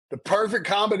The perfect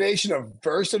combination of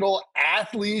versatile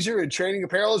athleisure and training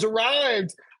apparel has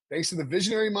arrived. Thanks to the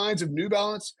visionary minds of New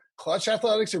Balance, Clutch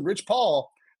Athletics, and Rich Paul,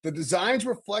 the designs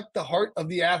reflect the heart of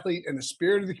the athlete and the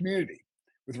spirit of the community.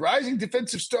 With rising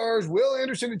defensive stars Will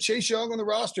Anderson and Chase Young on the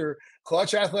roster,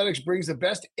 Clutch Athletics brings the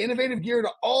best innovative gear to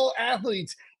all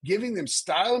athletes, giving them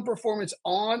style and performance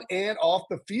on and off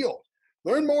the field.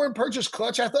 Learn more and purchase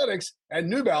Clutch Athletics at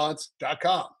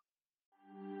newbalance.com.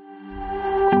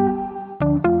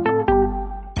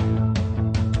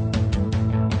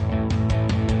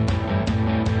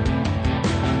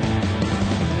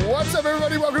 What's up,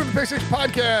 everybody? Welcome to the Pick Six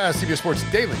Podcast, CBS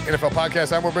Sports Daily NFL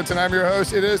Podcast. I'm Will Brinson. I'm your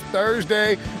host. It is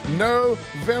Thursday,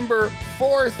 November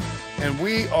 4th, and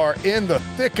we are in the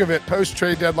thick of it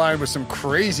post-trade deadline with some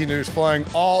crazy news flying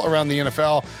all around the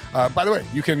NFL. By the way,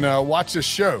 you can watch this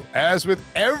show, as with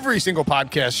every single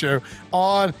podcast show,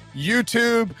 on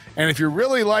YouTube. And if you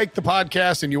really like the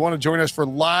podcast and you want to join us for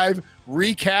live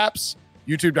recaps,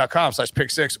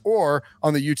 youtube.com/pick6 or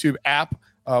on the YouTube app.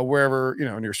 Wherever,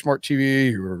 on your smart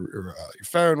TV or your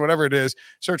phone, whatever it is,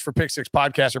 search for Pick Six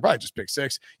Podcast or probably just Pick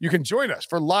Six. You can join us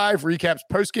for live recaps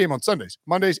post-game on Sundays,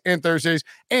 Mondays, and Thursdays,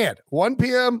 and 1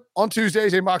 p.m. on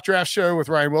Tuesdays, a mock draft show with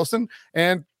Ryan Wilson,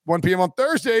 and 1 p.m. on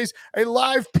Thursdays, a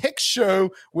live pick show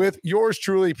with yours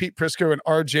truly, Pete Prisco and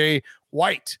RJ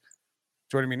White.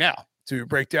 Joining me now to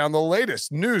break down the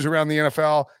latest news around the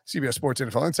NFL, CBS Sports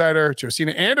NFL Insider,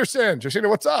 Josina Anderson. Josina,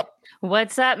 what's up?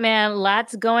 What's up, man?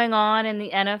 Lots going on in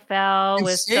the NFL. Insane.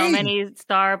 With so many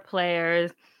star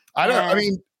players.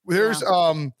 There's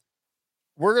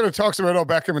we're going to talk some Odell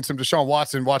Beckham and some Deshaun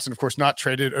Watson. Watson, of course, not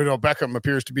traded. Odell Beckham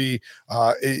appears to be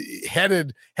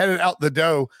headed out the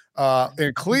door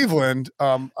in Cleveland.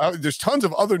 There's tons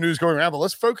of other news going around, but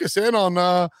let's focus in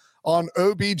on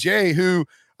OBJ, who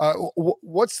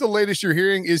what's the latest you're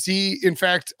hearing? Is he, in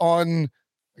fact, on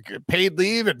paid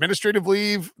leave, administrative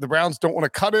leave? The Browns don't want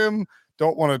to cut him,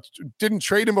 didn't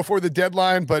trade him before the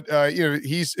deadline, but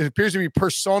it appears to be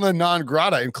persona non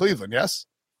grata in Cleveland. Yes.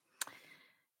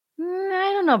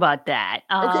 I don't know about that.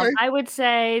 Okay. I would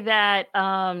say that,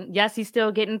 yes, he's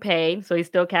still getting paid. So he's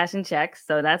still cashing checks.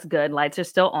 So that's good. Lights are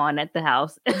still on at the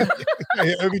house.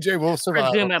 OBJ will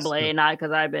survive. Presumably, not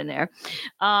because I've been there.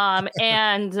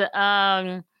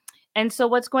 And so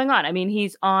what's going on? I mean,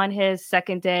 he's on his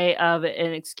second day of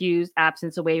an excused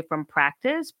absence away from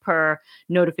practice per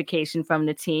notification from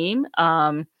the team.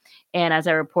 And as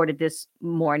I reported this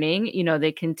morning,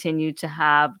 they continue to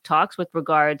have talks with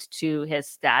regards to his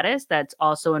status. That's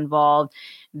also involved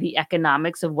the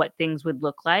economics of what things would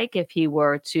look like if he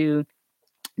were to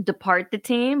depart the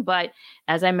team. But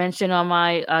as I mentioned on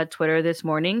my Twitter this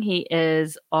morning, he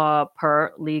is,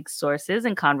 per league sources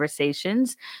and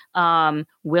conversations,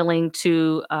 willing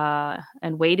to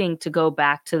and waiting to go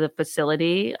back to the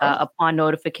facility upon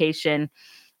notification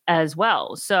as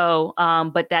well. So,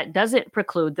 but that doesn't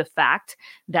preclude the fact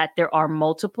that there are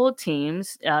multiple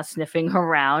teams sniffing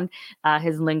around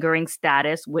his lingering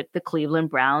status with the Cleveland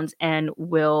Browns and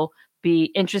will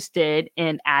be interested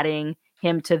in adding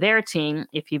him to their team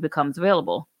if he becomes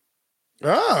available.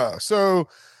 So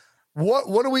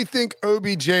what do we think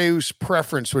OBJ's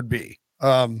preference would be?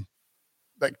 To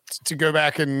go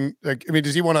back and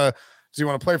does he want to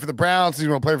play for the Browns? Does he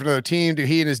want to play for another team? Do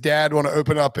he and his dad want to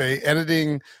open up a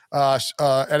editing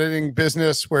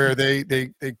business where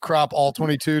they crop all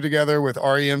 22 together with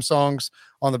REM songs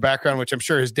on the background, which I'm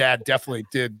sure his dad definitely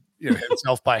did,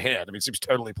 himself by hand. I mean, it seems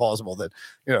totally plausible that,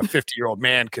 a 50-year-old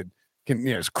man can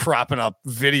is cropping up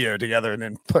video together and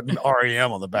then putting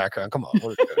REM on the background. Come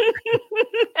on.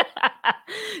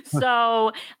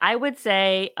 So I would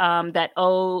say that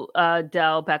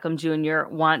Odell Beckham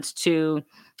Jr. wants to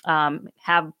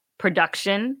have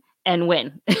production and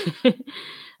win. Okay.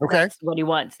 That's what he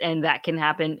wants. And that can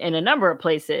happen in a number of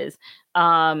places.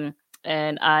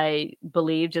 And I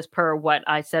believe, just per what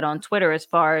I said on Twitter, as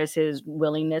far as his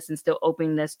willingness and still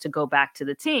openness to go back to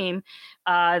the team,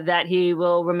 that he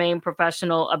will remain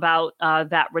professional about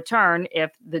that return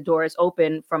if the door is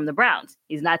open from the Browns.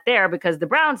 He's not there because the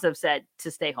Browns have said to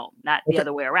stay home, not the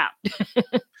other way around.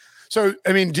 So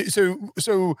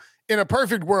in a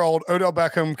perfect world, Odell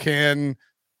Beckham can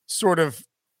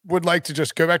would like to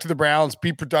just go back to the Browns,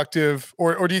 be productive,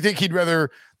 or do you think he'd rather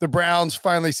the Browns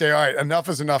finally say, all right, enough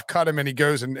is enough, cut him, and he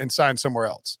goes and signs somewhere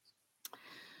else?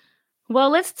 Well,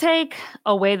 let's take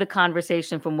away the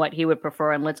conversation from what he would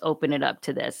prefer and let's open it up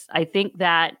to this. I think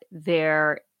that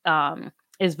there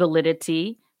is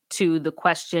validity to the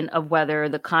question of whether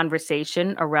the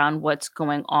conversation around what's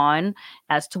going on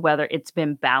as to whether it's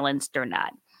been balanced or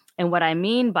not. And what I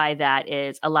mean by that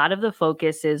is a lot of the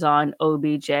focus is on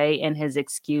OBJ and his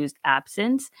excused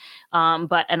absence.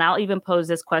 And I'll even pose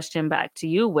this question back to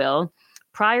you, Will.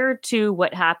 Prior to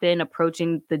what happened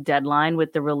approaching the deadline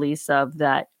with the release of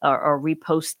that or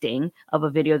reposting of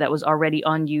a video that was already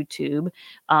on YouTube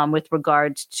with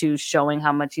regards to showing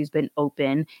how much he's been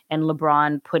open and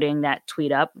LeBron putting that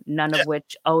tweet up, none of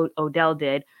which Odell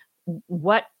did.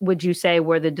 What would you say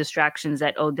were the distractions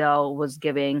that Odell was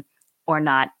giving or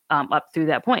not up through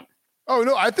that point? Oh,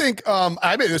 no, I think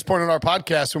I made this point on our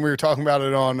podcast when we were talking about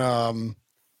it on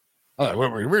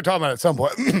we were talking about it at some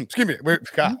point. Excuse me. God,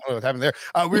 I don't know what happened there.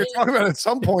 We were talking about it at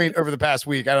some point over the past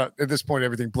week. At this point,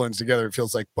 everything blends together, it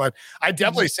feels like. But I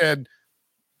definitely said,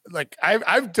 like,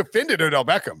 I've defended Odell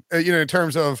Beckham, in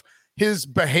terms of his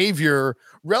behavior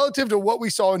relative to what we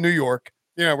saw in New York,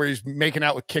 where he's making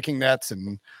out with kicking nets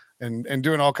and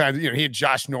doing all kinds of, he and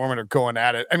Josh Norman are going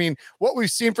at it. I mean, what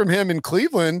we've seen from him in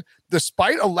Cleveland,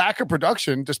 despite a lack of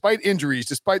production, despite injuries,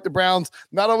 despite the Browns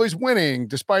not always winning,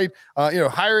 despite,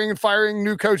 hiring and firing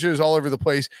new coaches all over the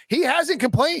place, he hasn't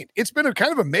complained. It's been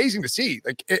kind of amazing to see.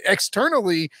 Like,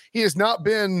 externally, he has not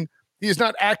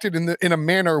acted in a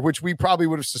manner which we probably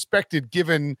would have suspected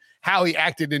given how he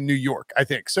acted in New York, I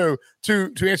think. So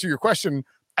to answer your question,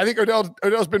 I think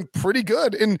Odell's been pretty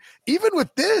good. And even with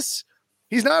this,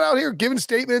 he's not out here giving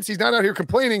statements. He's not out here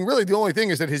complaining. Really, the only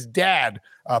thing is that his dad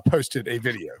posted a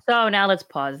video. So now let's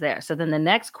pause there. So then the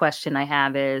next question I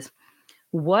have is,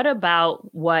 what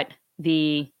about what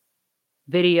the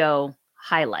video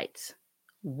highlights?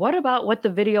 What about what the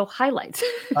video highlights?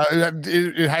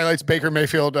 It highlights Baker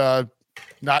Mayfield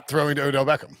not throwing to Odell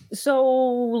Beckham. So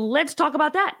let's talk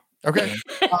about that. Okay.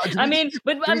 Because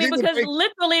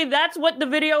literally that's what the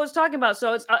video is talking about.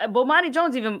 So it's Bomani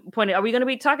Jones even pointed, are we going to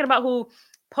be talking about who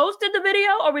posted the video,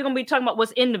 or are we going to be talking about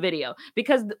what's in the video?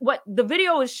 Because what the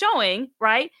video is showing,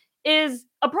 right, is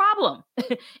a problem.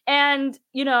 And,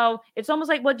 it's almost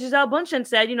like what Gisele Bundchen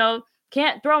said,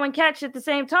 can't throw and catch at the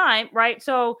same time, right?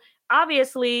 So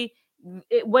obviously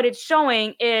what it's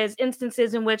showing is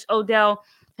instances in which Odell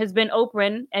has been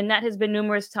open, and that has been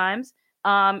numerous times.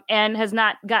 And has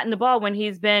not gotten the ball when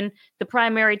he's been the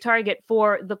primary target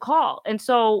for the call. And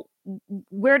so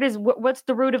what's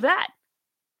the root of that?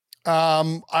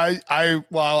 I'll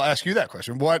ask you that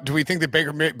question. What do we think that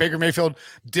Baker Mayfield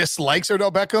dislikes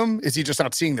Odell Beckham? Is he just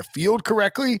not seeing the field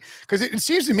correctly? Because it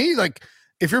seems to me like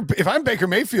if I'm Baker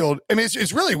Mayfield, I mean,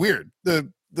 it's really weird.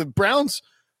 The Browns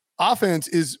offense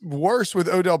is worse with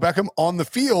Odell Beckham on the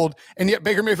field, and yet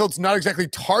Baker Mayfield's not exactly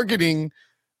targeting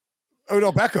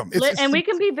Odell Beckham. And we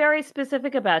can be very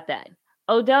specific about that.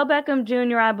 Odell Beckham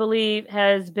Jr., I believe,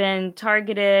 has been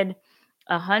targeted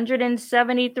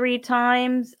 173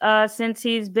 times since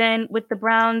he's been with the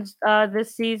Browns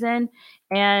this season.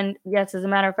 And yes, as a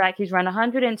matter of fact, he's run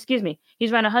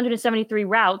 173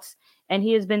 routes, and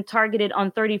he has been targeted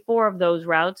on 34 of those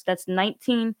routes. That's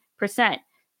 19%.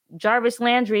 Jarvis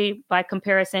Landry, by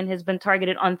comparison, has been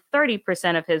targeted on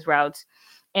 30% of his routes.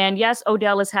 And yes,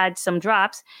 Odell has had some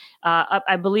drops.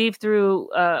 I believe through,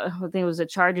 I think it was a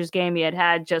Chargers game, he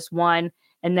had just one,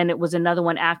 and then it was another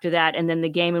one after that. And then the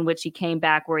game in which he came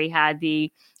back where he had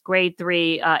the grade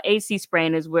 3 AC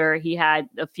sprain is where he had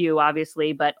a few,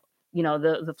 obviously. But,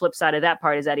 the flip side of that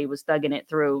part is that he was thugging it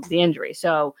through the injury.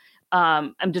 So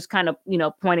I'm just kind of,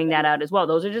 pointing that out as well.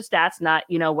 Those are just stats, not,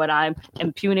 what I'm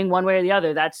impugning one way or the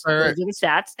other. Those are the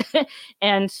stats.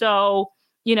 And so,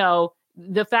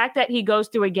 the fact that he goes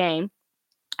through a game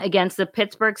against the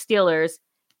Pittsburgh Steelers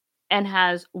and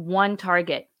has one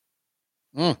target,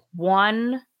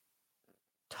 one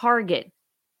target.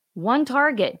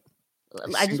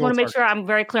 I just want to make sure I'm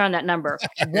very clear on that number.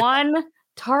 One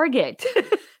target.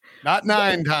 Not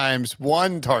 9 times,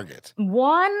 one target.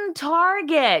 One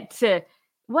target. So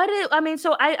what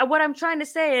I'm trying to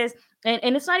say is,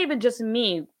 and it's not even just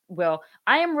me, Will,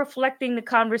 I am reflecting the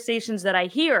conversations that I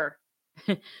hear.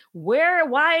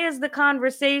 Why is the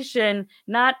conversation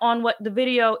not on what the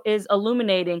video is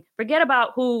illuminating? Forget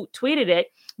about who tweeted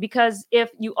it, because if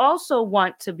you also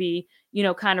want to be,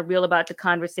 kind of real about the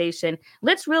conversation,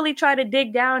 let's really try to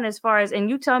dig down as far as, and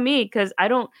you tell me, because I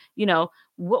don't,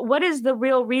 what is the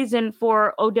real reason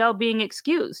for Odell being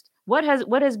excused? What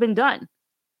has been done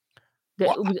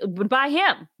by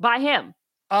him?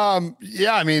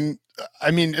 Yeah, I mean,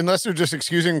 unless they're just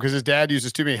excusing him because his dad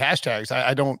uses too many hashtags.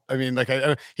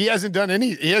 He hasn't done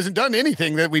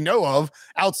anything that we know of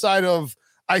outside of,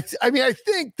 I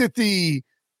think that it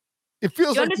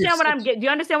feels like. Do you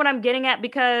understand what I'm getting at?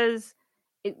 Because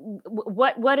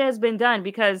what has been done?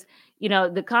 Because,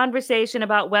 the conversation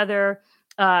about whether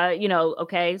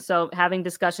Okay, so having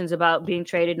discussions about being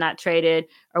traded, not traded,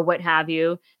 or what have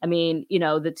you. I mean,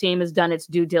 the team has done its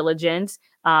due diligence.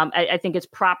 I think it's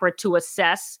proper to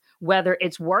assess whether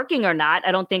it's working or not.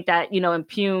 I don't think that,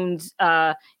 impugns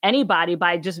anybody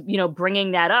by just,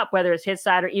 bringing that up, whether it's his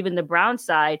side or even the Brown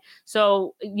side.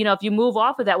 So, if you move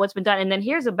off of that, what's been done? And then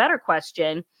here's a better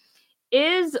question.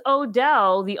 Is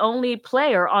Odell the only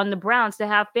player on the Browns to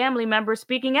have family members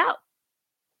speaking out?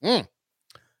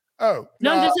 Oh,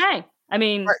 no, I'm just saying. I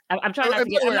mean, right. I'm trying not to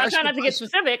get. I'm trying not to get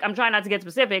specific. I'm trying not to get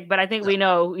specific, but I think we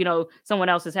know, someone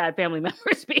else has had family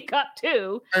members speak up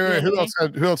too. Wait, who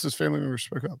else has family members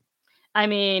speak up? I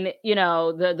mean,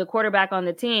 the quarterback on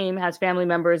the team has family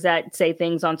members that say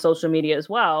things on social media as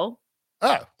well.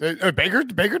 Oh, Baker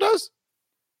does.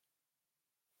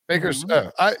 Baker's.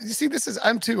 You see,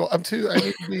 I'm too. I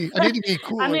need to be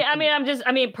cool. I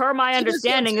mean, per my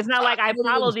understanding, it's not like I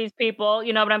follow these people.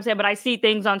 You know what I'm saying? But I see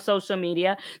things on social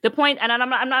media. The point, and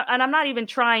I'm not even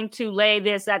trying to lay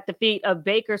this at the feet of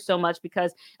Baker so much,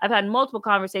 because I've had multiple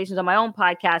conversations on my own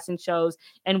podcasts and shows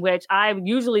in which I'm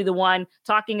usually the one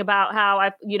talking about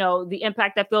how the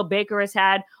impact that Phil Baker has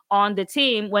had on the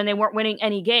team when they weren't winning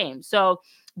any games. So.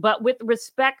 But with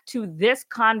respect to this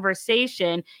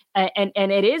conversation, and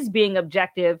it is being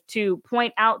objective, to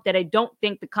point out that I don't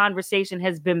think the conversation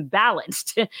has been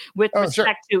balanced with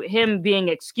respect to him being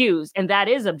excused, and that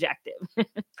is objective.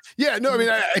 Yeah, no, I mean,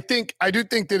 I do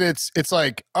think that it's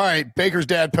like, all right, Baker's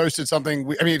dad posted something.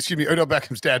 Odell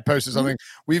Beckham's dad posted something.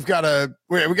 We got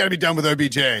to be done with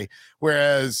OBJ.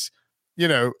 Whereas,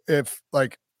 if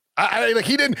like.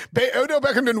 Odell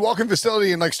Beckham didn't walk in the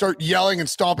facility and like start yelling and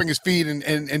stomping his feet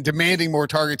and demanding more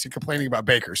targets and complaining about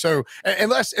Baker. So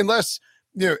unless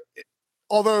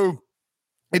although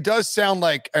it does sound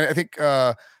like, I think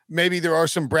maybe there are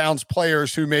some Browns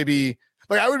players who maybe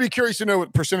like, I would be curious to know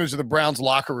what percentage of the Browns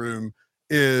locker room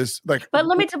is like. But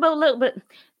let me tell you a little bit.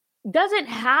 Doesn't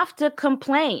have to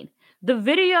complain. The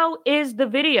video is the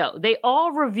video. They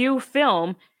all review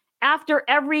film after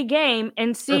every game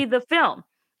and see the film.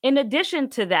 In addition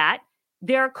to that,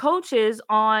 there are coaches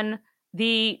on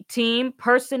the team,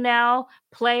 personnel,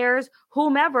 players,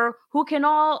 whomever, who can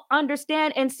all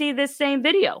understand and see this same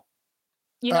video.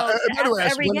 By the way,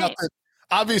 every game.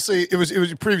 Obviously, it was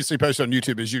previously posted on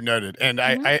YouTube, as you noted, and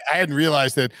I hadn't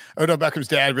realized that Odell Beckham's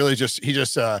dad really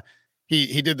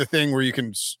he did the thing where you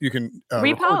can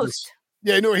repost.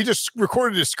 Yeah, no, he just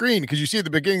recorded his screen, because you see at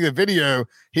the beginning of the video,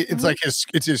 it's like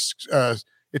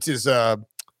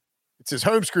it's his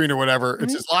home screen or whatever.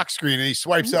 It's his lock screen, and he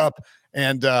swipes up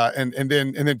and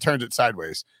then turns it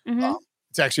sideways.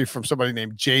 It's actually from somebody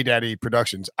named J Daddy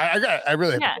Productions. I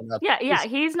really have to point out. Yeah.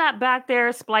 He's not back there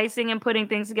splicing and putting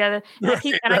things together.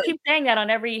 And I keep saying that on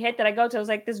every hit that I go to. I was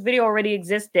like, this video already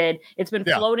existed. It's been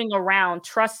floating around.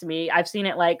 Trust me, I've seen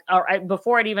it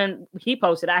before he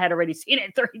posted. I had already seen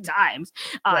it 30 times.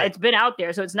 It's been out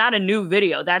there, so it's not a new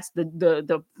video. That's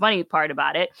the funny part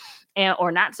about it.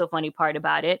 Or not so funny part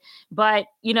about it. But,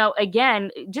 again,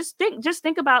 let's just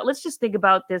think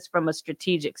about this from a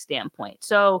strategic standpoint.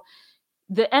 So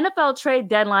the NFL trade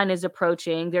deadline is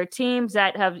approaching. There are teams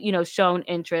that have, shown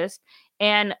interest,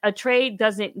 and a trade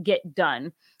doesn't get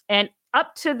done. And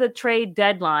up to the trade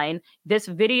deadline, this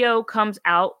video comes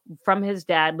out from his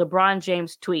dad. LeBron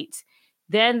James tweets.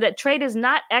 Then the trade is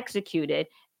not executed.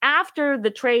 After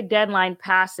the trade deadline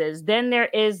passes, then there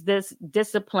is this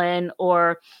discipline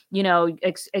or,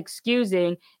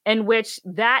 excusing, in which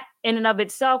that in and of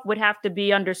itself would have to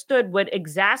be understood would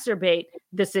exacerbate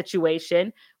the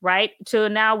situation, right? So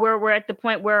now we're at the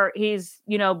point where he's,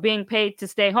 being paid to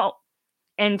stay home.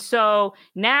 And so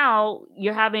now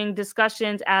you're having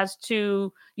discussions as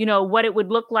to, what it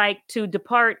would look like to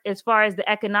depart as far as the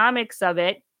economics of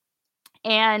it.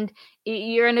 And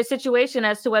you're in a situation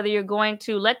as to whether you're going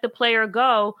to let the player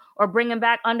go or bring him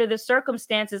back under the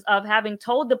circumstances of having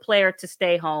told the player to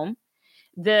stay home.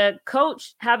 The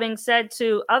coach having said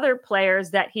to other players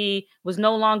that he was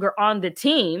no longer on the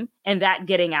team and that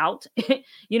getting out,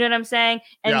 you know what I'm saying?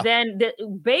 And then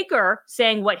Baker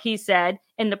saying what he said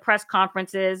in the press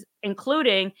conferences,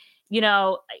 including,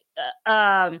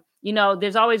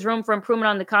 there's always room for improvement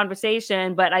on the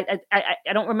conversation, but I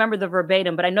don't remember the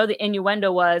verbatim, but I know the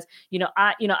innuendo was,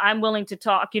 I'm willing to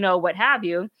talk, what have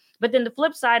you. But then the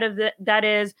flip side of that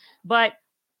is, but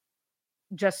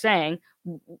just saying,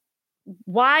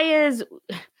 why is,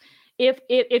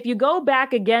 if you go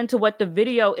back again to what the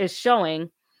video is showing,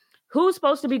 who's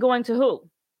supposed to be going to who?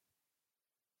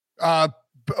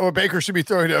 Baker should be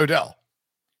throwing to Odell.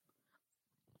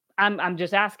 I'm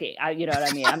just asking. You know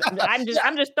what I mean?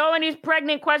 I'm just throwing these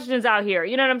pregnant questions out here.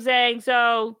 You know what I'm saying?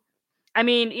 So I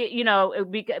mean,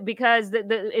 because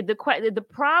the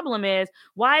problem is,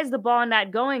 why is the ball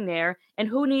not going there, and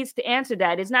who needs to answer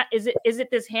that? Is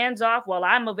it this hands off? Well,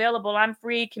 I'm available, I'm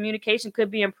free. Communication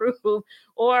could be improved,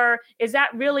 or is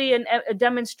that really a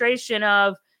demonstration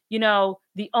of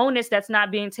the onus that's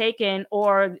not being taken,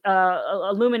 or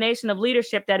illumination of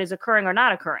leadership that is occurring or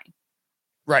not occurring?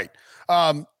 Right.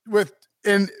 So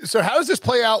how does this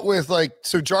play out with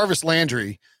Jarvis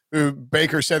Landry, who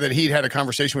Baker said that he'd had a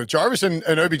conversation with? Jarvis and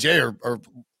OBJ are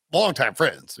longtime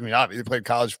friends. I mean, obviously they played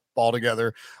college ball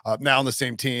together, now on the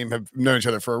same team, have known each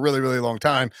other for a really, really long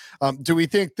time. Do we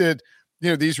think that,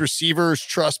 these receivers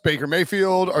trust Baker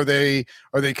Mayfield? Are they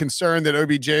concerned that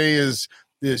OBJ is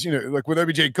with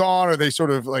OBJ gone, are they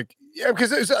sort of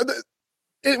because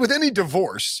with any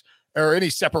divorce or any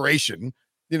separation,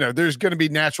 there's going to be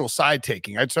natural side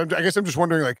taking. I guess I'm just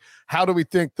wondering, how do we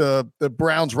think the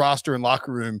Browns roster and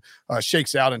locker room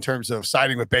shakes out in terms of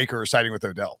siding with Baker or siding with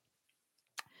Odell?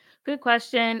 Good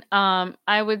question.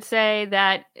 I would say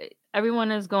that everyone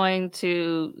is going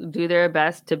to do their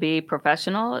best to be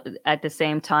professional. At the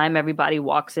same time, everybody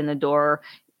walks in the door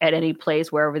at any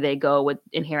place, wherever they go, with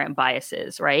inherent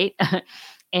biases, right?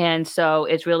 And so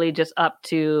it's really just up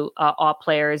to all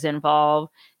players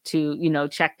involved to,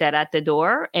 check that at the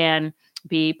door and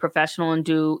be professional and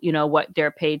do, what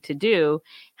they're paid to do.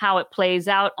 How it plays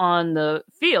out on the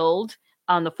field,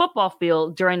 on the football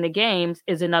field during the games,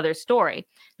 is another story.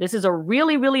 This is a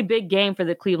really, really big game for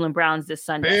the Cleveland Browns this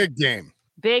Sunday.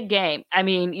 Big game. I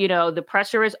mean, the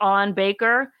pressure is on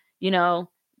Baker,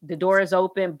 the door is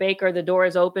open. Baker, the door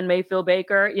is open. Mayfield,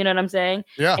 Baker, you know what I'm saying?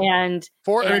 Yeah. And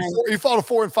you fall to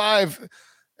 4-5,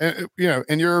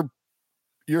 and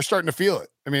you're starting to feel it.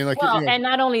 I mean, and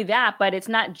not only that, but it's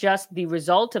not just the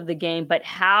result of the game, but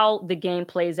how the game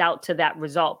plays out to that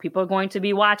result. People are going to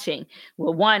be watching.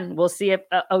 Well, we'll see if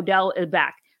Odell is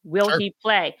back. Will he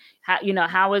play?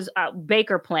 How is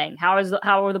Baker playing? How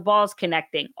are the balls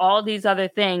connecting? All these other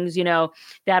things,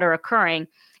 that are occurring.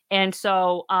 And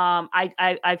so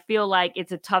I feel like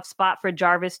it's a tough spot for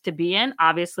Jarvis to be in.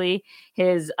 Obviously,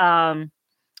 his friend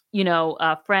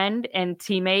and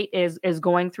teammate is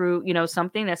going through,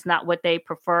 something that's not what they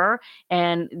prefer.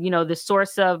 And, the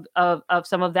source of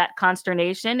some of that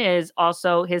consternation is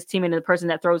also his teammate and the person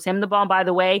that throws him the ball. By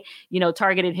the way,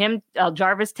 targeted him,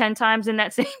 Jarvis, 10 times in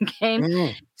that same game.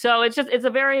 Mm. So it's a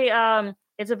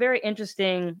very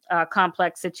interesting,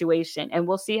 complex situation, and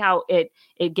we'll see how it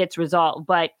gets resolved.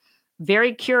 But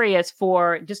very curious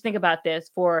just think about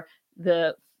this, for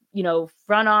the,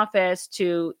 front office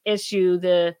to issue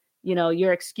the,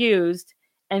 you're excused.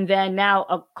 And then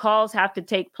now calls have to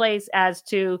take place as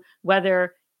to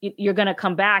whether you're going to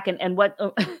come back and what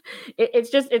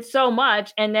it's so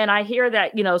much. And then I hear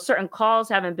that, certain calls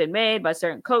haven't been made by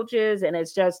certain coaches, and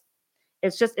it's just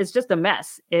a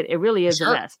mess. It really is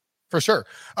a mess. For sure.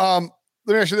 Let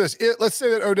me ask you this. Let's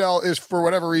say that Odell is, for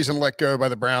whatever reason, let go by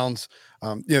the Browns.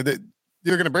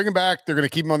 They're going to bring him back. They're going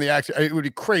to keep him on the active. It would be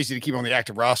crazy to keep him on the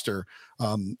active roster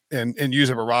and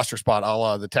use up a roster spot a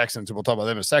la the Texans, and we'll talk about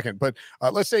them in a second. But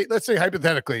let's say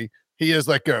hypothetically he is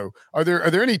let go. Are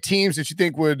there any teams that you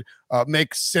think would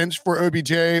make sense for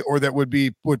OBJ, or that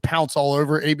would pounce all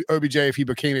over OBJ if he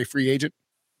became a free agent?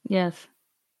 Yes.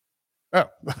 Oh,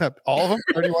 all of them?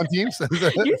 31 teams?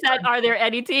 You said, are there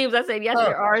any teams? I said, yes,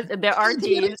 there are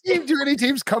teams. Do any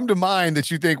teams come to mind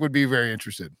that you think would be very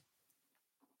interested?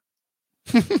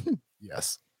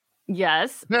 Yes.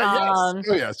 Yes.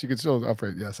 Yes. You could still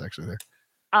operate. Yes, actually there.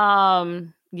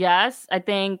 Yes. I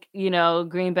think,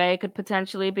 Green Bay could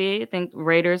potentially be. I think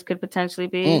Raiders could potentially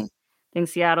be. I think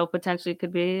Seattle potentially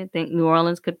could be. I think New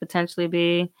Orleans could potentially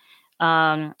be.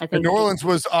 I think New Orleans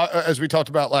was, as we talked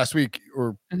about last week,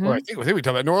 or I think we talked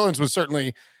about, New Orleans was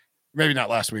certainly, maybe not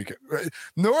last week.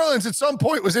 New Orleans at some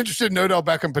point was interested in Odell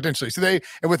Beckham potentially. So and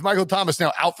with Michael Thomas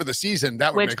now out for the season,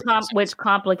 that would which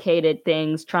complicated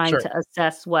things, trying to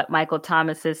assess what Michael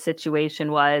Thomas's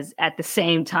situation was at the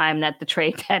same time that the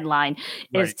trade deadline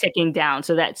is ticking down.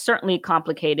 So that certainly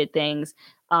complicated things.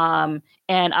 And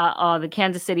the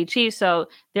Kansas City Chiefs. So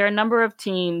there are a number of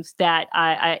teams that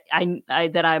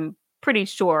I'm pretty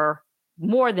sure,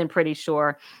 more than pretty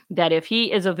sure, that if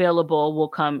he is available, will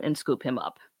come and scoop him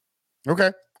up.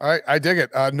 Okay. All right. I dig it.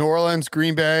 New Orleans,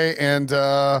 Green Bay, and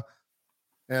the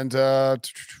other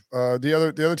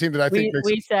team that I think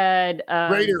we said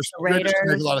Raiders make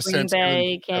a lot of Green sense. Green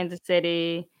Bay, Kansas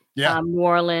City, New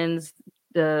Orleans,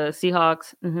 the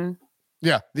Seahawks. Mm-hmm.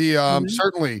 Yeah.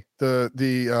 Certainly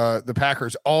the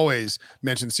Packers always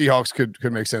mention Seahawks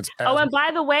could make sense. Oh, and by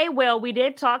the way, Will, we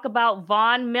did talk about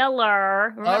Von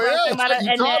Miller. Remember?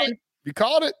 You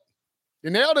called it. You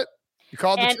nailed it. You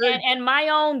called the trade. And my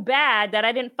own bad that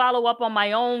I didn't follow up on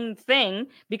my own thing,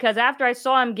 because after I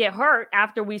saw him get hurt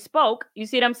after we spoke, you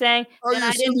see what I'm saying? Oh, you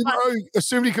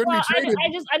assumed he couldn't be traded.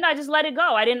 I just let it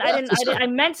go. I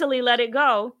mentally let it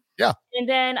go. Yeah. And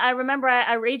then I remember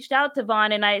I reached out to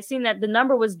Vaughn and I had seen that the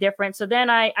number was different. So then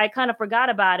I kind of forgot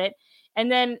about it. And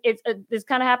then this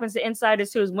kind of happens to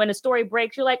insiders too. Is when a story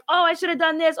breaks, you're like, oh, I should have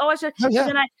done this. Oh, I should. Oh,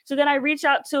 yeah. So then I reach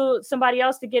out to somebody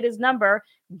else to get his number,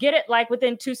 get it like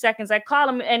within 2 seconds. I call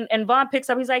him and Vaughn picks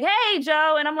up. He's like, hey,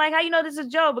 Joe. And I'm like, how you know this is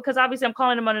Joe? Because obviously I'm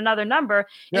calling him on another number.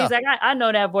 And he's like, I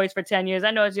know that voice for 10 years.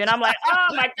 I know it's you. And I'm like,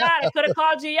 oh my God, I could have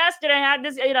called you yesterday and had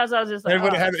this, so I was just like, he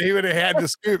would have had the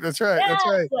scoop. That's right. That's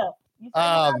right.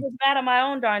 I was mad at my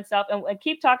own darn self. And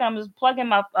keep talking. I'm just plugging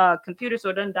my computer so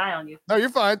it doesn't die on you. No, you're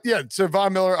fine. Yeah. So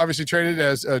Von Miller obviously traded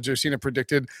as Josina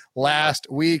predicted last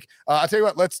week. I'll tell you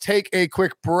what. Let's take a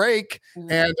quick break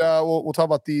and we'll talk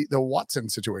about the Watson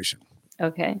situation.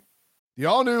 Okay. The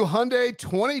all-new Hyundai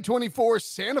 2024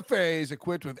 Santa Fe is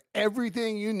equipped with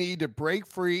everything you need to break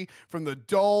free from the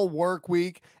dull work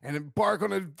week and embark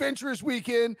on an adventurous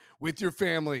weekend with your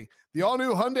family. The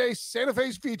all-new Hyundai Santa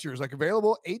Fe's features like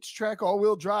available H-Track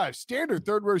all-wheel drive, standard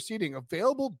third-row seating,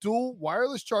 available dual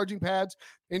wireless charging pads,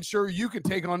 ensure you can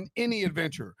take on any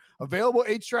adventure. Available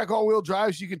H-Track all-wheel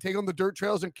drives so you can take on the dirt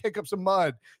trails and kick up some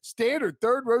mud. Standard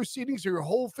third-row seating so your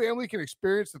whole family can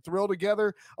experience the thrill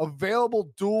together.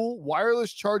 Available dual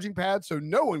wireless charging pads so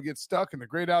no one gets stuck in the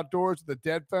great outdoors with a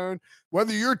dead phone.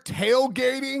 Whether you're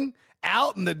tailgating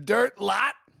out in the dirt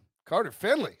lot, Carter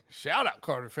Finley, shout out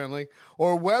Carter Finley,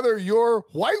 or whether you're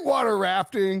whitewater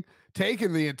rafting,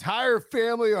 taking the entire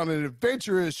family on an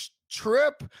adventurous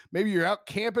trip, maybe you're out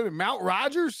camping in Mount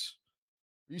Rogers.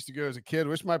 I used to go as a kid.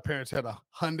 Wish my parents had a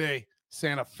Hyundai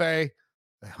Santa Fe.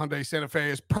 The Hyundai Santa Fe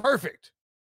is perfect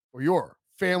for your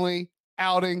family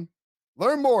outing.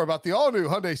 Learn more about the all-new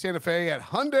Hyundai Santa Fe at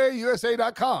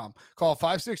HyundaiUSA.com. Call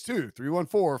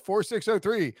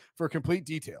 562-314-4603 for complete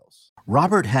details.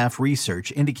 Robert Half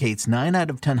research indicates 9 out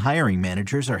of 10 hiring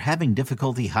managers are having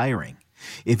difficulty hiring.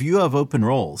 If you have open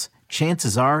roles,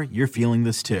 chances are you're feeling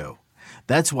this too.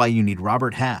 That's why you need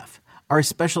Robert Half. Our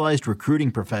specialized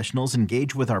recruiting professionals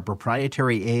engage with our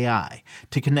proprietary AI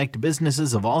to connect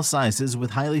businesses of all sizes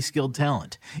with highly skilled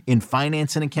talent in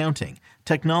finance and accounting,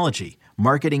 technology,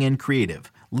 marketing and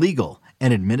creative, legal,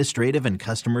 and administrative and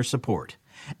customer support.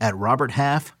 At Robert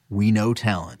Half, we know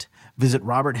talent. Visit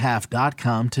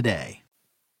roberthalf.com today.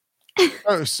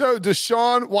 So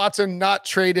Deshaun Watson not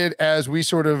traded as we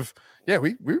sort of,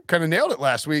 we kind of nailed it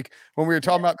last week when we were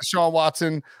talking about Deshaun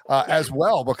Watson as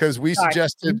well, because we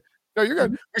suggested, no, you're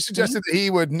good. We suggested that he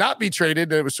would not be traded.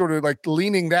 That it was sort of like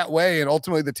leaning that way. And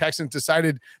ultimately the Texans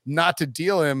decided not to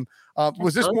deal him.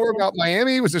 Was this more about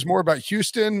Miami? Was this more about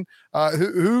Houston?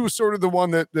 Who was sort of the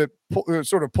one that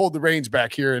sort of pulled the reins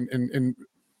back here and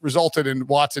resulted in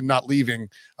Watson not leaving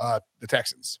the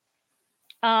Texans?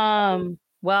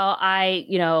 Well,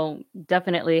 I,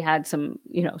 definitely had some,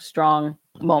 strong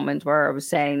moments where I was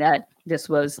saying that this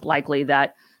was likely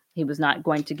that he was not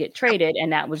going to get traded.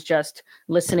 And that was just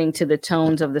listening to the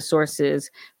tones of the sources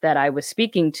that I was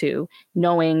speaking to,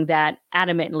 knowing that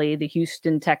adamantly the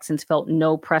Houston Texans felt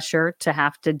no pressure to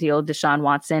have to deal Deshaun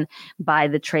Watson by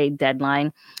the trade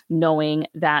deadline, knowing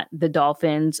that the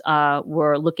Dolphins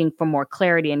were looking for more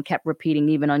clarity and kept repeating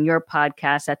even on your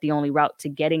podcast that the only route to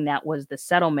getting that was the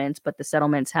settlements, but the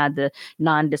settlements had the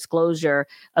non-disclosure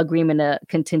agreement,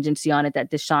 contingency on it that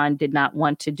Deshaun did not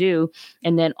want to do.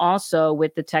 And then also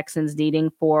with the Texans needing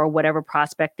for whatever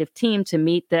prospective team to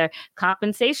meet their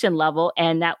compensation level,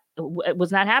 and that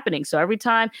was not happening. So every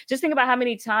time, just think about how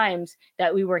many times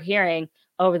that we were hearing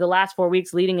over the last 4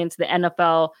 weeks leading into the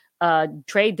NFL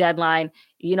trade deadline,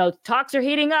 talks are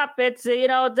heating up. It's,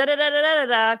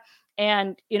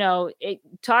 and,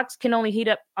 talks can only heat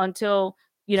up until,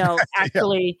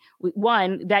 actually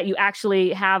one, that you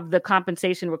actually have the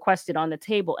compensation requested on the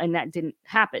table. And that didn't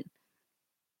happen.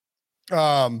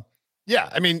 Yeah,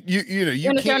 I mean, you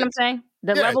understand what I'm saying?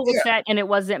 The level was set and it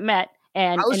wasn't met.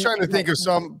 And I was trying to think of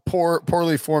some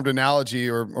poorly formed analogy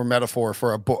or metaphor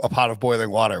for a pot of boiling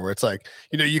water, where it's like,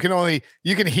 you can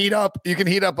heat up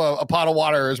a pot of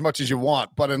water as much as you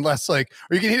want, but unless or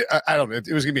you can heat, I don't know,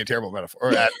 it was gonna be a terrible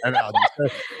metaphor or analogy. So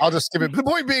I'll just skip it. But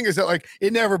the point being is that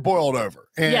it never boiled over,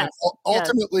 and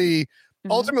ultimately,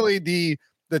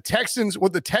 the Texans,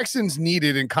 what the Texans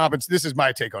needed in compensation, this is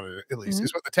my take on it at least,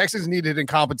 is what the Texans needed in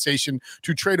compensation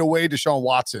to trade away Deshaun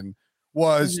Watson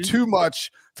was too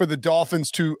much for the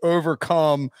Dolphins to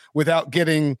overcome without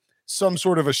getting some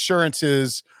sort of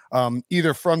assurances,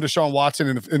 either from Deshaun Watson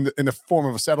in the form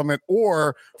of a settlement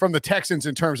or from the Texans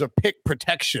in terms of pick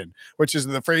protection, which is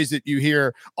the phrase that you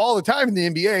hear all the time in the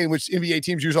NBA, which NBA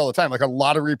teams use all the time, like a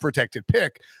lottery protected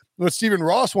pick. What Stephen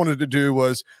Ross wanted to do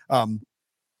was,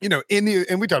 we talked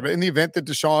about in the event that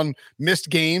Deshaun missed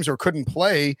games or couldn't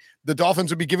play, the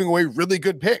Dolphins would be giving away really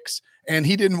good picks. And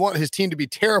he didn't want his team to be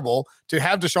terrible, to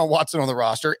have Deshaun Watson on the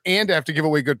roster and to have to give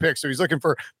away good picks. So he's looking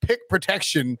for pick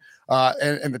protection.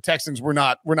 And the Texans were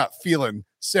not feeling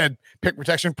said pick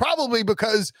protection, probably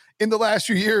because in the last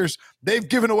few years, they've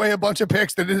given away a bunch of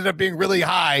picks that ended up being really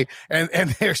high, and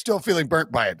they're still feeling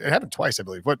burnt by it. It happened twice, I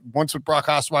believe. Once with Brock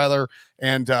Osweiler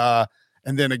and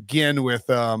then again with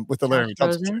the Larry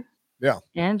Thompson. Yeah.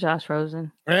 And Josh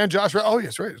Rosen. Oh,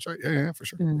 yes, right. That's right. Yeah, for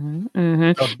sure. Mm-hmm,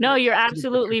 mm-hmm. No, you're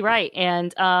absolutely right.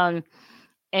 And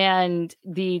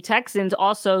the Texans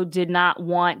also did not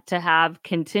want to have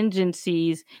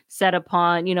contingencies set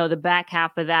upon, the back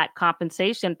half of that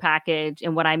compensation package.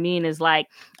 And what I mean is like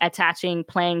attaching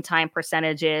playing time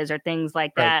percentages or things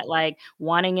like that, like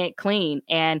wanting it clean.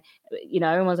 And,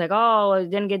 everyone's like, oh,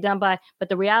 it didn't get done but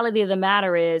the reality of the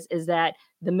matter is that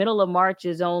the middle of March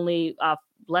is only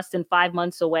less than 5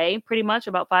 months away, pretty much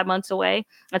about 5 months away.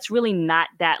 That's really not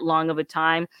that long of a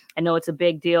time. I know it's a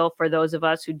big deal for those of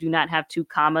us who do not have 2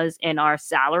 commas in our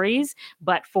salaries,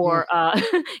 but for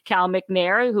Cal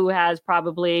McNair, who has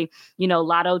probably,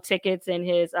 lotto tickets in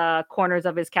his corners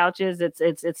of his couches,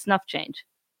 it's snuff change.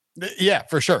 Yeah,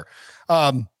 for sure.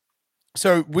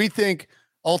 So we think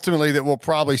ultimately that we'll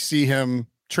probably see him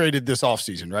traded this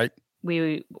offseason, right?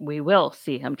 We will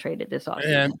see him traded this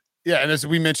offseason. And as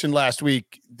we mentioned last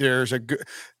week,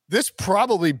 this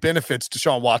probably benefits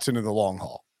Deshaun Watson in the long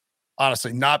haul,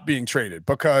 honestly, not being traded,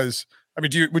 because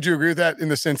would you agree with that in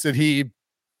the sense that he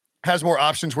has more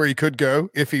options where he could go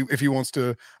if he wants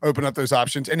to open up those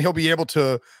options, and he'll be able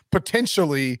to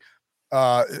potentially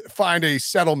find a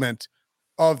settlement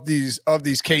of these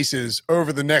cases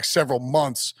over the next several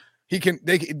months.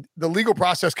 The legal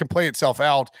process can play itself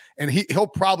out, and he'll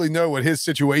probably know what his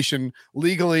situation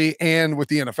legally and with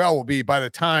the NFL will be by the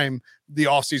time the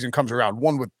offseason comes around,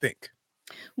 one would think.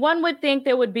 One would think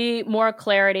there would be more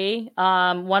clarity.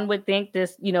 One would think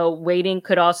this, waiting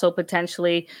could also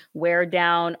potentially wear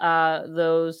down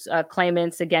those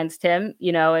claimants against him,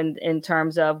 in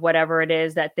terms of whatever it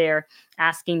is that they're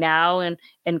asking now, and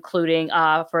including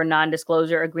for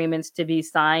non-disclosure agreements to be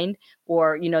signed,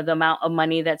 or, the amount of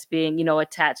money that's being,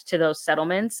 attached to those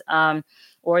settlements.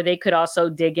 Or they could also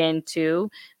dig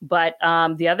into. But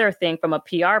the other thing from a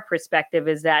PR perspective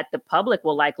is that the public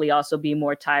will likely also be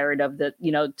more tired of the,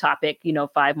 topic,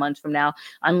 5 months from now,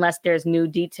 unless there's new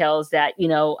details that,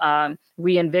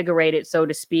 reinvigorate it, so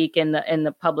to speak, in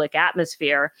the public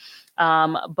atmosphere.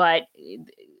 But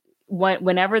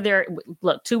whenever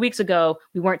 2 weeks ago,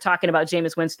 we weren't talking about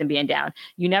Jameis Winston being down.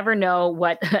 You never know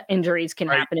what injuries can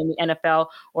happen in the NFL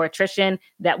or attrition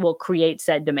that will create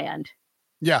said demand.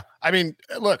 Yeah.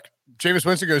 Look, Jameis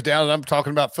Winston goes down, and I'm talking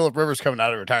about Phillip Rivers coming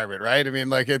out of retirement, right?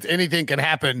 Anything can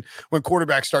happen when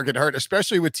quarterbacks start getting hurt,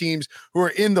 especially with teams who are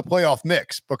in the playoff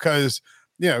mix, because,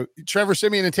 Trevor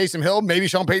Siemian and Taysom Hill, maybe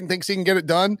Sean Payton thinks he can get it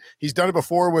done. He's done it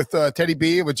before with Teddy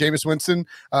B, with Jameis Winston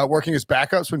working as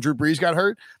backups when Drew Brees got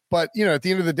hurt. But, at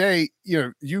the end of the day,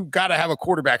 you got to have a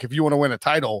quarterback if you want to win a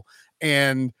title.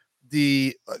 And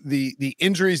the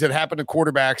injuries that happen to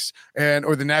quarterbacks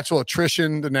or the natural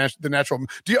attrition, the natural.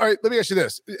 All right, let me ask you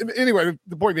this. Anyway,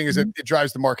 the point being is that it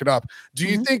drives the market up. Do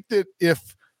you think that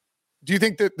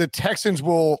the Texans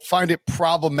will find it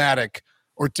problematic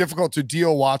or difficult to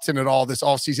deal Watson at all this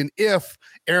offseason if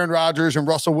Aaron Rodgers and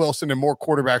Russell Wilson and more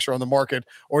quarterbacks are on the market?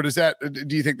 Or do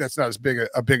you think that's not as big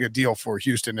a deal for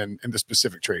Houston in the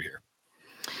specific trade here?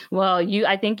 Well,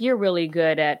 I think you're really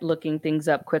good at looking things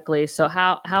up quickly. So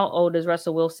how old is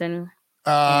Russell Wilson?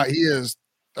 He is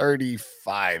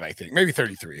 35, I think, maybe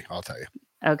 33. I'll tell you.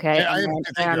 Okay.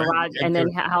 And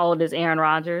then how old is Aaron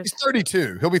Rodgers? He's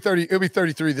 32. He'll be 30. He'll be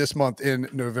 33 this month in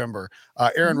November.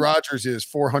 Aaron Rodgers is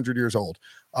 400 years old.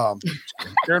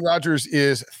 Aaron Rodgers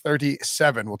is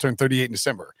 37. We'll turn 38 in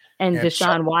December. And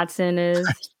Deshaun Watson is?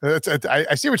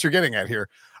 I see what you're getting at here.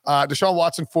 Deshaun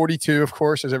Watson, 42, of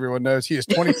course, as everyone knows. He is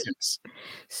 26.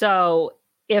 So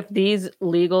if these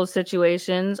legal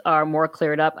situations are more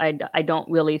cleared up, I don't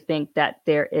really think that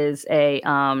there is a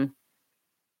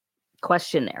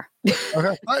question there.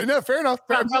 Okay. No, fair enough.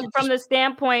 From the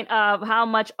standpoint of how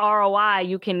much ROI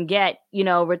you can get,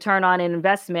 return on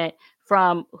investment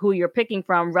from who you're picking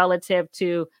from relative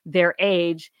to their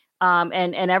age.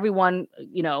 And everyone,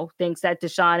 thinks that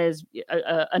Deshaun is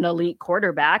an elite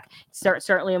quarterback,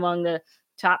 certainly among the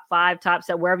top 5, top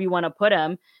 7, wherever you want to put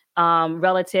him.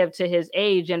 relative to his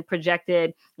age and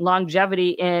projected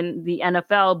longevity in the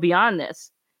NFL beyond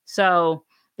this. So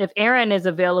if Aaron is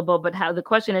available, but the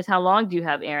question is, how long do you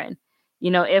have Aaron?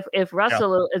 If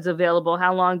Russell is available,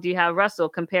 how long do you have Russell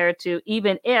compared to,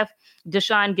 even if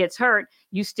Deshaun gets hurt,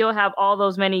 you still have all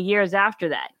those many years after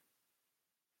that.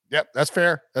 Yep. That's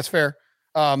fair.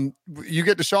 You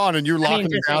get Deshaun and you're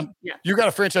locking him down. Yeah. You got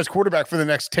a franchise quarterback for the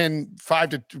next 5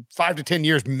 to 10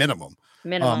 years minimum.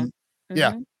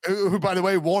 Yeah. Who, by the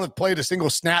way, won't have played a single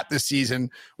snap this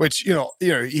season, which, he'll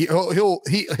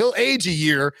age a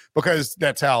year because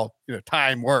that's how,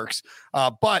 time works.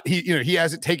 But he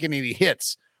hasn't taken any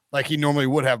hits like he normally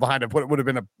would have behind what would have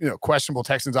been a questionable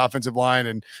Texans offensive line.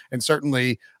 And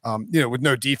certainly, with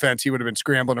no defense, he would have been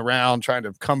scrambling around trying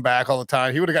to come back all the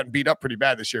time. He would have gotten beat up pretty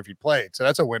bad this year if he played. So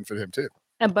that's a win for him too.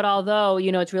 But although,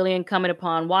 it's really incumbent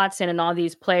upon Watson and all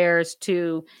these players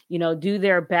to, do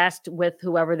their best with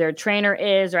whoever their trainer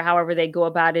is or however they go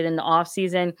about it in the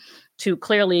offseason to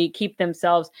clearly keep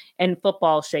themselves in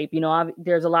football shape.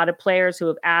 There's a lot of players who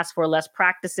have asked for less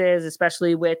practices,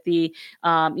 especially with the,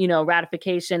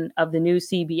 ratification of the new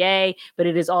CBA, but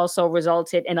it has also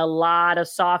resulted in a lot of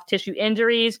soft tissue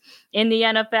injuries in the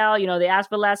NFL. They ask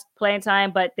for less playing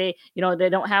time, but they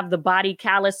don't have the body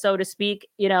callus, so to speak,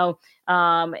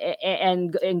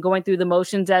 and going through the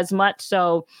motions as much.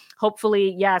 So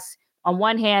hopefully, yes, on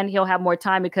one hand, he'll have more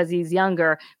time because he's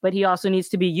younger, but he also needs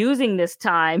to be using this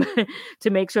time to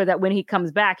make sure that when he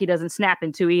comes back, he doesn't snap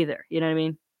in two either. You know what I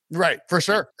mean? Right. For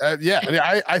sure. Yeah. I mean,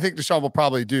 I think Deshaun will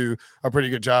probably do a pretty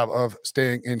good job of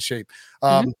staying in shape.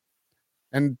 And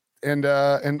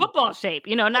football shape,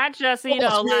 not just,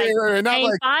 not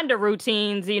Fonda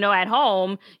routines, at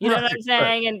home, know what I'm saying?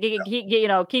 Right. And,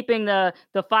 keeping the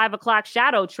 5 o'clock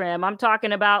shadow trim. I'm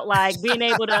talking about being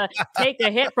able to take a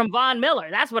hit from Von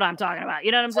Miller. That's what I'm talking about.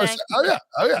 You know what I'm saying? Oh yeah.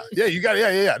 Yeah. You got it.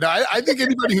 Yeah. No, I think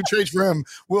anybody who trades for him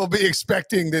will be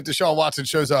expecting that Deshaun Watson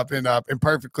shows up in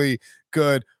perfectly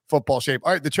good football shape.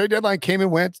 All right. The trade deadline came and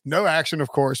went. No action, of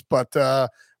course, but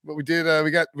we did.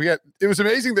 We got. It was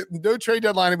amazing that no trade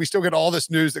deadline, and we still get all this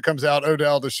news that comes out.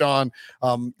 Odell, Deshaun,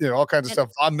 all kinds of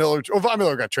stuff. Von Miller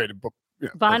got traded. But,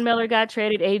 Von Miller got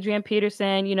traded. Adrian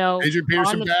Peterson, on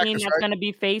the team that's going to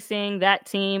be facing that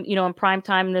team, in prime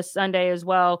time this Sunday as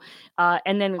well.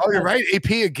 And then, you're right.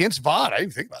 AP against Von. I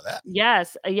didn't think about that.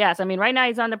 Yes. I mean, right now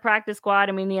he's on the practice squad.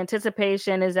 I mean, the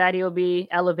anticipation is that he'll be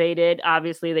elevated.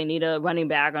 Obviously, they need a running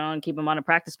back and keep him on a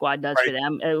practice squad does for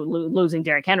them. Losing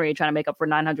Derrick Henry, trying to make up for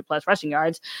 900 plus rushing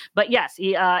yards. But yes,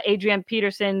 Adrian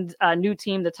Peterson's new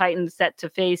team, the Titans, set to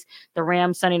face the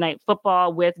Rams Sunday Night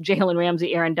Football with Jalen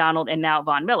Ramsey, Aaron Donald, and now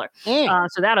Von Miller.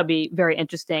 So that'll be very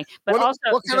interesting. But what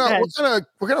kind of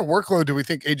workload do we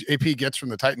think AP gets from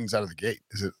the Titans out of the gate?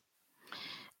 Is it?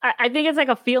 I think it's like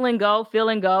a feel and go.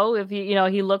 If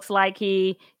he looks like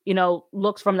he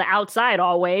looks from the outside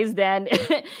always, then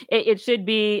it should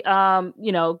be,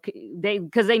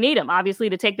 because they need him,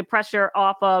 obviously, to take the pressure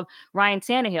off of Ryan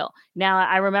Tannehill. Now,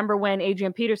 I remember when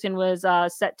Adrian Peterson was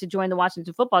set to join the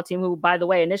Washington football team, who, by the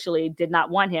way, initially did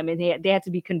not want him, and they had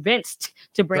to be convinced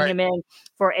to bring him in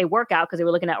for a workout because they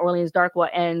were looking at Orleans Darkwa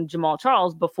and Jamal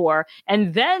Charles before.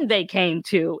 And then they came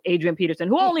to Adrian Peterson,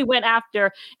 who only went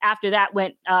after that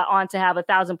went on to have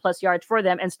 1,000+ yards for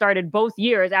them and started both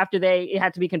years after they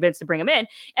had to be convinced to bring him in.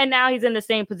 And now he's in the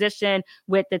same position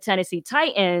with the Tennessee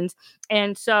Titans.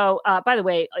 And so, by the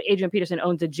way, Adrian Peterson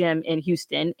owns a gym in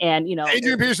Houston. And,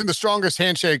 Adrian Peterson, the strongest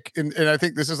handshake. And I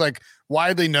think this is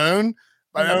widely known.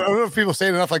 But I don't know if people say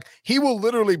it enough. He will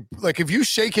literally, if you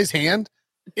shake his hand,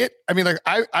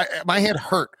 my hand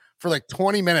hurt for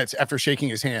 20 minutes after shaking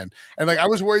his hand. And I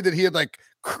was worried that he had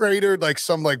cratered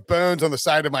some bones on the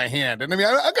side of my hand. And I mean,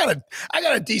 I got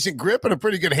a decent grip and a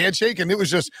pretty good handshake, and it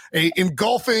was just a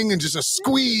engulfing and just a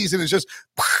squeeze, and it's just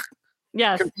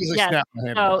yes. So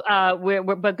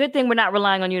but good thing we're not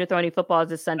relying on you to throw any footballs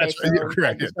this Sunday. That's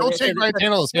correct. Don't shake Ryan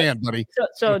Tannehill's hand, buddy.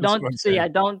 So don't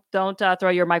throw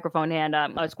your microphone hand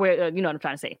square. You know what I'm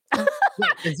trying to say.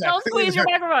 Exactly. Don't squeeze your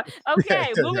microphone.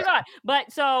 Okay, moving on.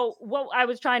 But so what I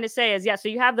was trying to say is, so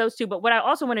you have those two. But what I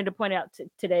also wanted to point out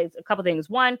today is a couple things.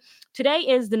 One, today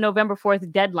is the November 4th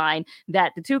deadline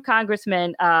that the two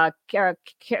congressmen,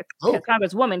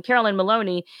 Congresswoman Carolyn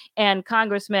Maloney and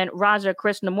Congressman Raja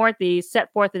Krishnamurthy,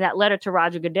 set forth in that letter to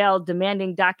Roger Goodell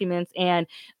demanding documents and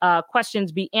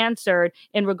questions be answered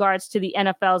in regards to the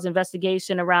NFL's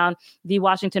investigation around the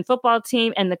Washington football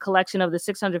team and the collection of the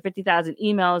 650,000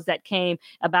 emails that came came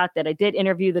about that. I did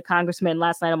interview the congressman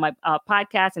last night on my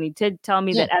podcast, and he did tell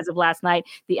me that as of last night,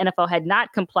 the NFL had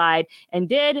not complied, and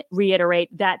did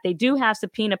reiterate that they do have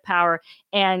subpoena power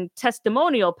and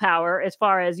testimonial power as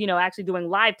far as, actually doing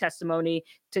live testimony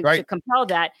to compel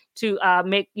that, to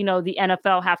make, the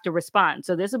NFL have to respond.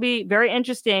 So this will be very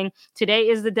interesting. Today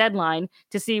is the deadline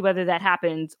to see whether that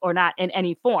happens or not in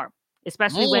any form,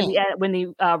 especially when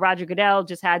the Roger Goodell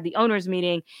just had the owners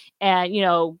meeting and,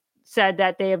 said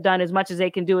that they have done as much as they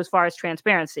can do as far as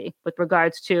transparency with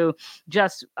regards to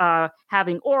just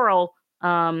having oral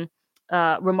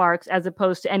remarks as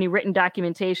opposed to any written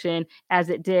documentation as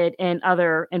it did in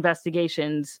other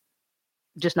investigations,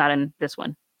 just not in this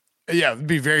one. Yeah, it'd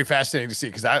be very fascinating to see,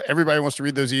 because everybody wants to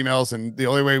read those emails, and the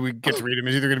only way we get to read them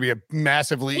is either going to be a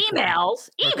massive leak. Emails,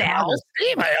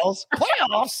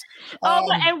 playoffs.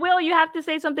 And Will, you have to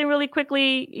say something really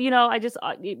quickly. I just,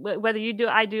 whether you do,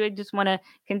 I do, I just want to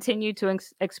continue to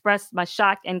express my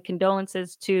shock and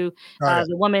condolences to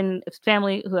the woman's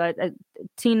family who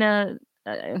Tina.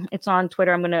 It's on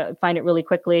Twitter. I'm going to find it really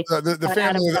quickly. The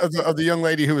family of the young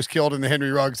lady who was killed in the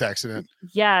Henry Ruggs accident.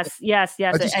 Yes. Just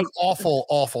an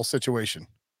awful situation.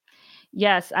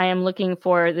 Yes, I am looking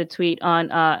for the tweet on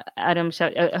Adam.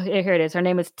 Here it is. Her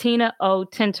name is Tina O.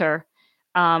 Tinter,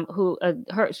 who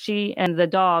she and the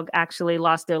dog actually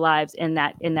lost their lives in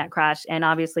that crash. And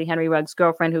obviously Henry Ruggs'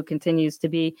 girlfriend, who continues to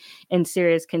be in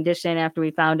serious condition after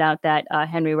we found out that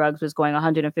Henry Ruggs was going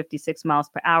 156 miles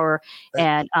per hour.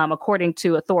 And according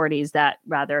to authorities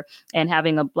and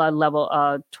having a blood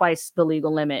level twice the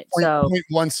legal limit. So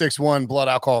 0.161 blood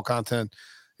alcohol content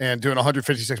and doing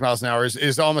 156 miles an hour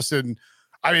is almost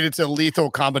it's a lethal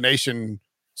combination.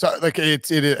 So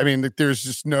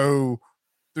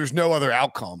there's no other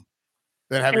outcome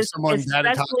than having someone that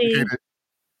intoxicated.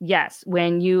 Yes,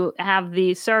 when you have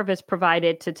the service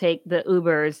provided to take the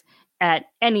Ubers at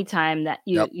any time that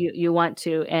you want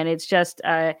to, and it's just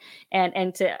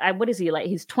what is he like?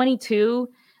 He's 22.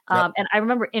 And I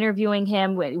remember interviewing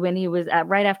him when he was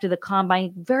right after the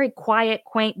combine. Very quiet,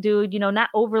 quaint dude, not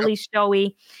overly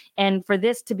showy. And for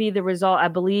this to be the result, I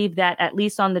believe that at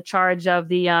least on the charge of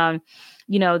the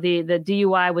the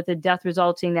DUI with the death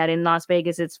resulting, that in Las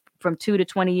Vegas it's from 2 to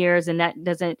 20 years, and that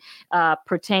doesn't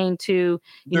pertain to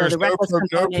the reckless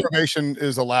component. No probation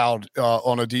is allowed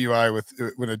on a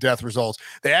DUI when a death results.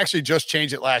 They actually just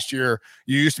changed it last year.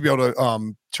 You used to be able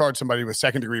to charge somebody with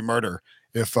second degree murder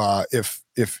if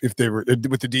they were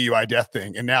with the DUI death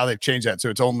thing, and now they've changed that, so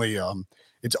it's only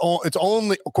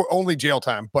only jail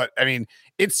time. But I mean,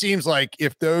 it seems like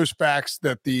if those facts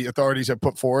that the authorities have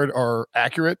put forward are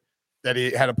accurate, that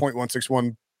he had a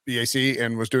 0.161 BAC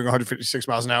and was doing 156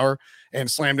 miles an hour and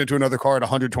slammed into another car at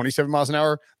 127 miles an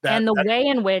hour. Way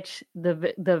in which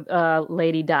the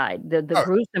lady died, the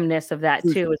gruesomeness of that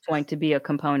too is going to be a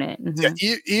component. Mm-hmm.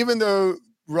 Yeah, even though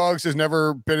Ruggs has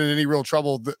never been in any real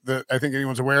trouble that I think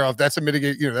anyone's aware of, that's a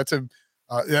mitigate.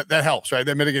 That helps, right?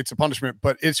 That mitigates the punishment.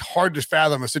 But it's hard to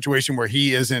fathom a situation where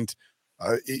he isn't,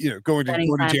 going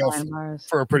to jail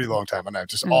for a pretty long time. And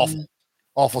that's just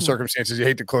awful circumstances. You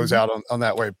hate to close out on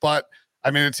that way, but I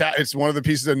mean, it's one of the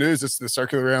pieces of news that's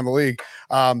circulating around the league.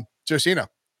 Josina,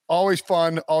 always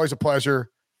fun, always a pleasure.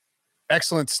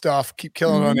 Excellent stuff. Keep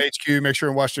killing on HQ. Make sure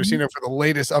and watch Josina for the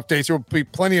latest updates. There will be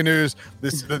plenty of news.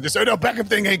 This Odell Beckham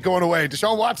thing ain't going away.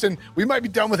 Deshaun Watson, we might be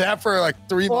done with that for like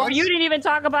 3 months. Or you didn't even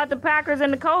talk about the Packers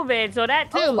and the COVID, so that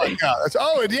too. Oh my God.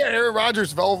 Aaron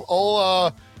Rodgers,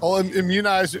 all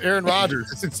immunized Aaron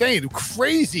Rodgers. It's insane.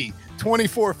 Crazy.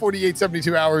 24, 48,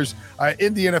 72 hours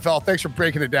in the NFL. Thanks for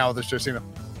breaking it down with us, Josina.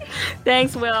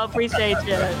 Thanks, Will. Appreciate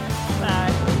you. Bye.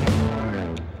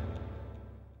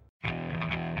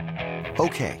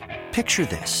 Okay, picture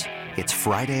this. It's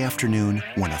Friday afternoon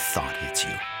when a thought hits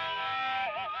you.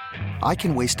 I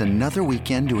can waste another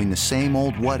weekend doing the same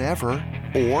old whatever,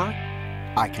 or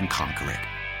I can conquer it.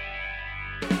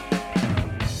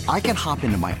 I can hop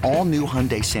into my all-new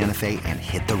Hyundai Santa Fe and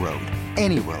hit the road.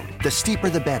 Any road. The steeper,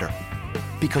 the better.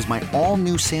 Because my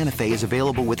all-new Santa Fe is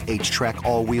available with H-Track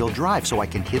all-wheel drive, so I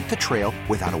can hit the trail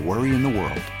without a worry in the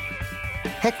world.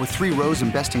 Heck, with 3 rows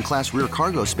and best-in-class rear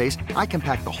cargo space, I can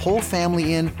pack the whole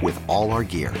family in with all our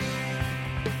gear.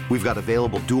 We've got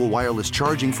available dual wireless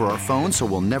charging for our phones, so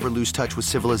we'll never lose touch with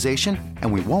civilization,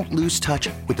 and we won't lose touch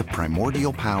with the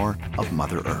primordial power of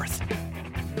Mother Earth.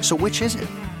 So which is it?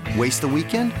 Waste the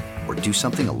weekend or do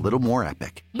something a little more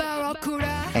epic?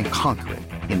 And conquer it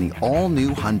in the all-new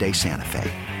Hyundai Santa Fe.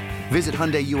 Visit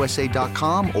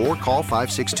HyundaiUSA.com or call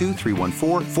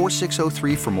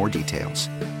 562-314-4603 for more details.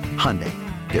 Hyundai,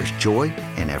 there's joy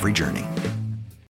in every journey.